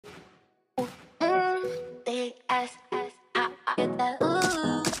get that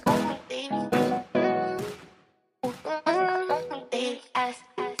ooh, baby. Big ass,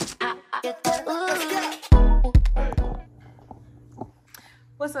 get that ooh.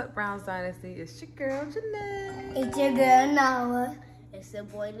 What's up, Browns Dynasty? It's your girl, Janae. It's your girl, Noah. It's the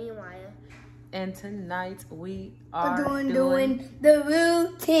boy, Nehemiah. And tonight we are doing the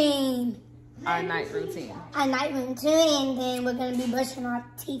routine. our night routine. Our night routine, and then we're going to be brushing our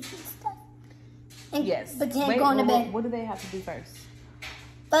teeth and stuff. And Yes. But then going to bed. What do they have to do first?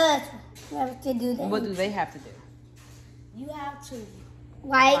 First, we have to do that. What do they have to do? You have to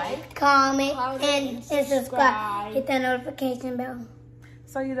Like, comment, and subscribe. Hit that notification bell.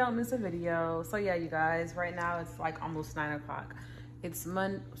 So you don't miss a video. So yeah, you guys, right now it's like almost 9 o'clock. It's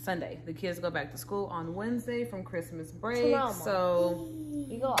Sunday. The kids go back to school on Wednesday from Christmas break. Tomorrow. So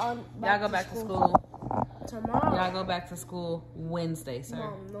You go on. y'all go back to school. Tomorrow. Y'all go back to school Wednesday, sir.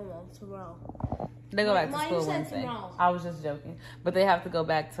 No, tomorrow. They go back to Mom, school you said Wednesday. tomorrow. I was just joking. But they have to go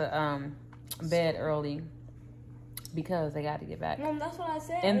back to bed early because they got to get back Mom, that's what I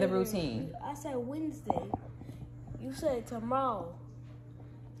said. in the earlier. routine. I said Wednesday. You said tomorrow.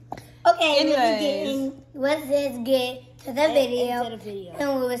 Okay, Anyways. let's just get to the video. Into the video.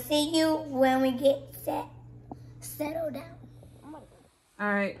 And we will see you when we get settled down.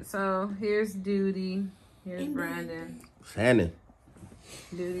 All right, so here's Duty. Here's Brandon. Shannon.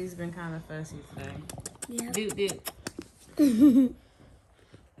 Duty's been kind of fussy today. Yeah. Dude.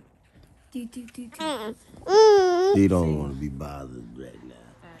 He don't want to be bothered right now.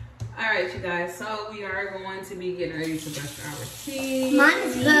 All right, you guys. So we are going to be getting ready to brush our teeth. Mine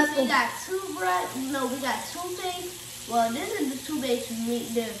is We purple. got toothbrush. No, we got toothpaste. Well, this is the toothpaste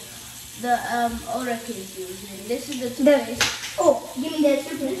the older kids use. And this is the toothpaste. Oh, give me that This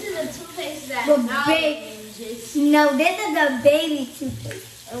toothpaste. is the toothpaste that The Nala big- uses. No, this is the baby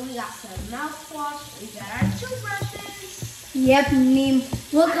toothpaste. And we got some mouthwash. We got our toothbrushes. Yep, Neem.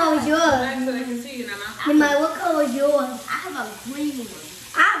 What color is yours? Back so they can see you, Nana. Neem, what color is yours? I have a green one.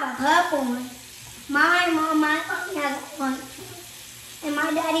 I have a purple one. Mine has one. And my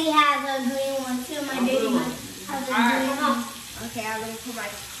daddy has a green one too. My daddy has a green one. Okay, I'm going to put my...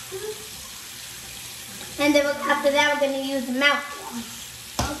 And then after that, we're going to use the mouthwash.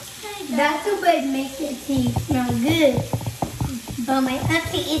 Okay, That toothpaste makes your teeth smell good. But my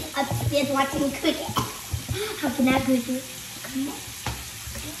auntie is upstairs watching cricket. How can I cook it? Come on.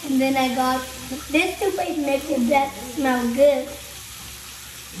 And then I got this toothpaste makes your breath smell good.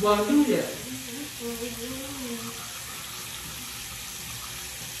 Well, do that.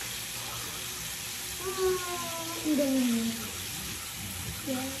 And then,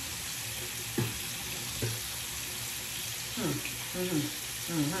 yeah.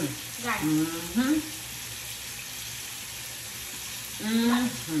 Guys,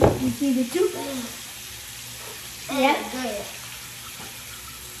 You see the toothpaste? Yeah. good.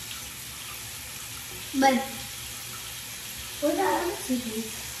 But what other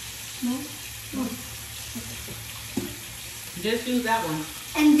toothpaste? No? No. Just use that one.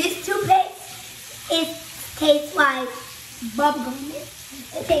 And this toothpaste, it tastes like bubblegum.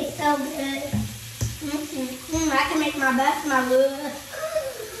 It tastes so good. I can make my breath smell good.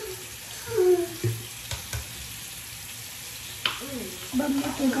 But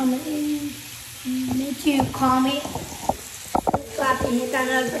make you comment in. Make you comment. So I can hit that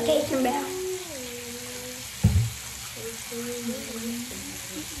notification bell.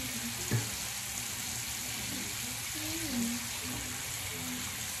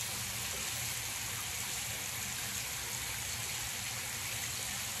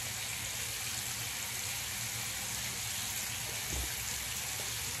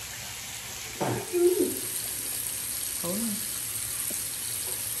 Hold on.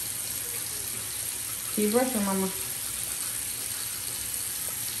 Keep brushing, Mama.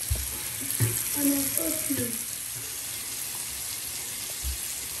 I'm not supposed to.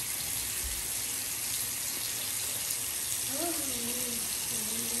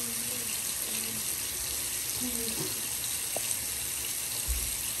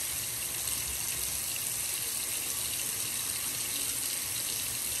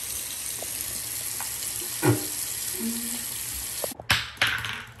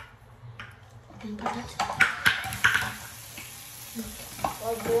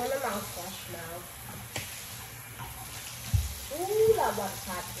 Well, doing a mouthwash now. Ooh, that was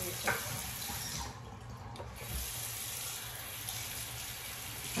hot.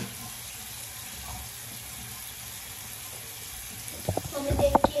 And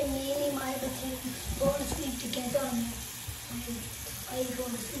then give me any my to go to sleep together. Are you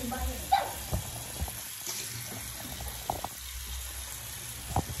going to sleep by yourself?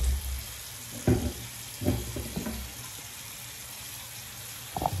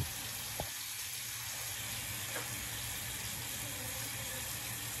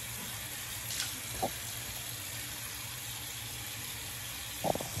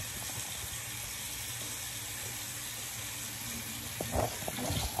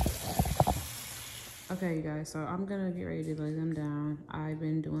 Okay, you guys, so I'm gonna get ready to lay them down. I've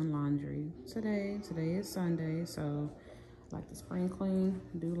been doing laundry today. Today is Sunday, so I like to spring clean,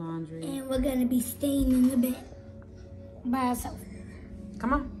 do laundry. And we're gonna be staying in the bed by ourselves.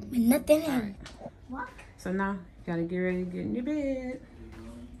 Come on. With nothing in. Walk. So now, you gotta get ready to get in your bed.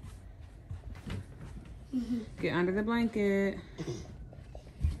 Get under the blanket.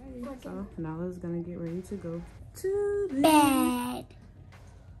 Okay, so Nala's gonna get ready to go to Bed.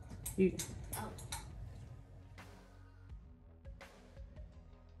 You.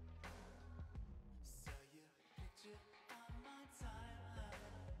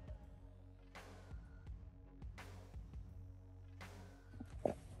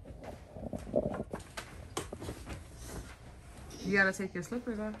 You gotta take your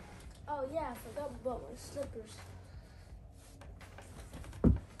slippers off. Oh yeah, I forgot about my slippers.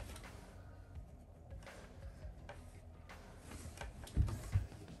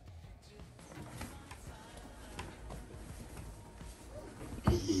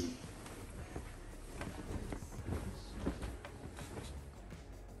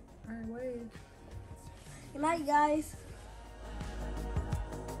 Alright, wait. Good night, guys.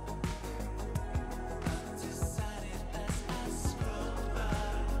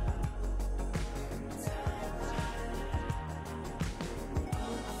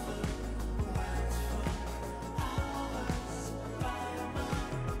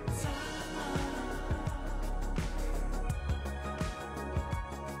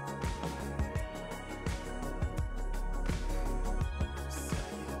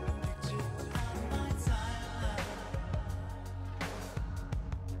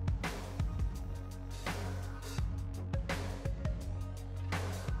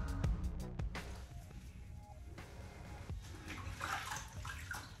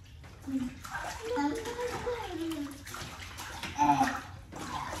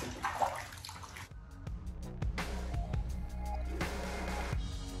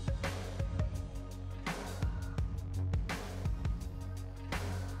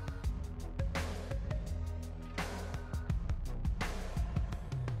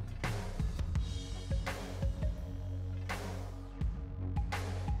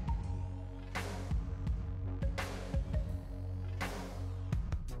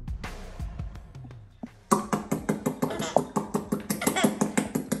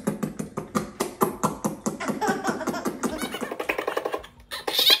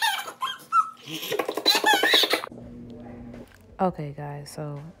 Okay, guys,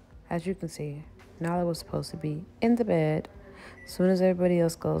 so as you can see, Nala was supposed to be in the bed. As soon as everybody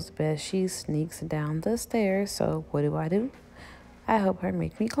else goes to bed, she sneaks down the stairs. So what do? I help her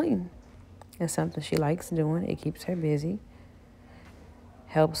make me clean. It's something she likes doing. It keeps her busy.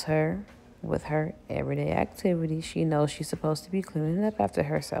 Helps her with her everyday activities. She knows she's supposed to be cleaning up after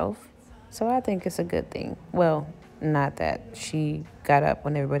herself. So I think it's a good thing. Well, not that she got up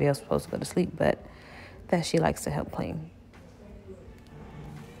when everybody else was supposed to go to sleep, but that she likes to help clean.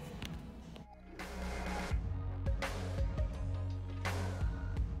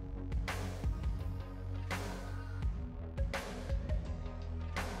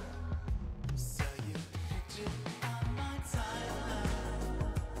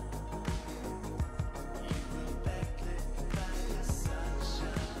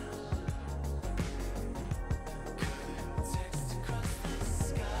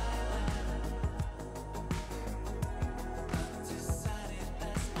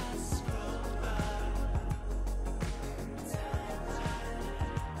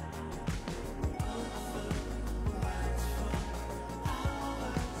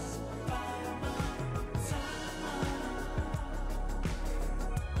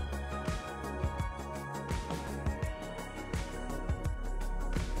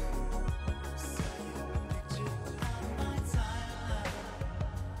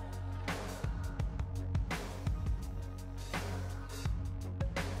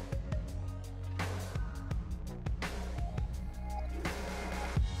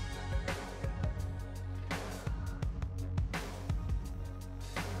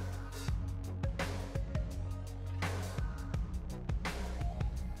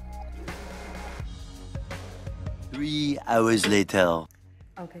 Three hours later.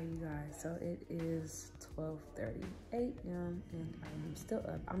 Okay, you guys, so it is 12:30 a.m. and I'm still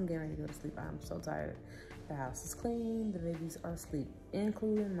up. I'm getting ready to go to sleep. I'm so tired. The house is clean. The babies are asleep,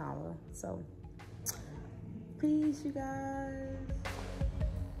 including Nala. So, peace, you guys.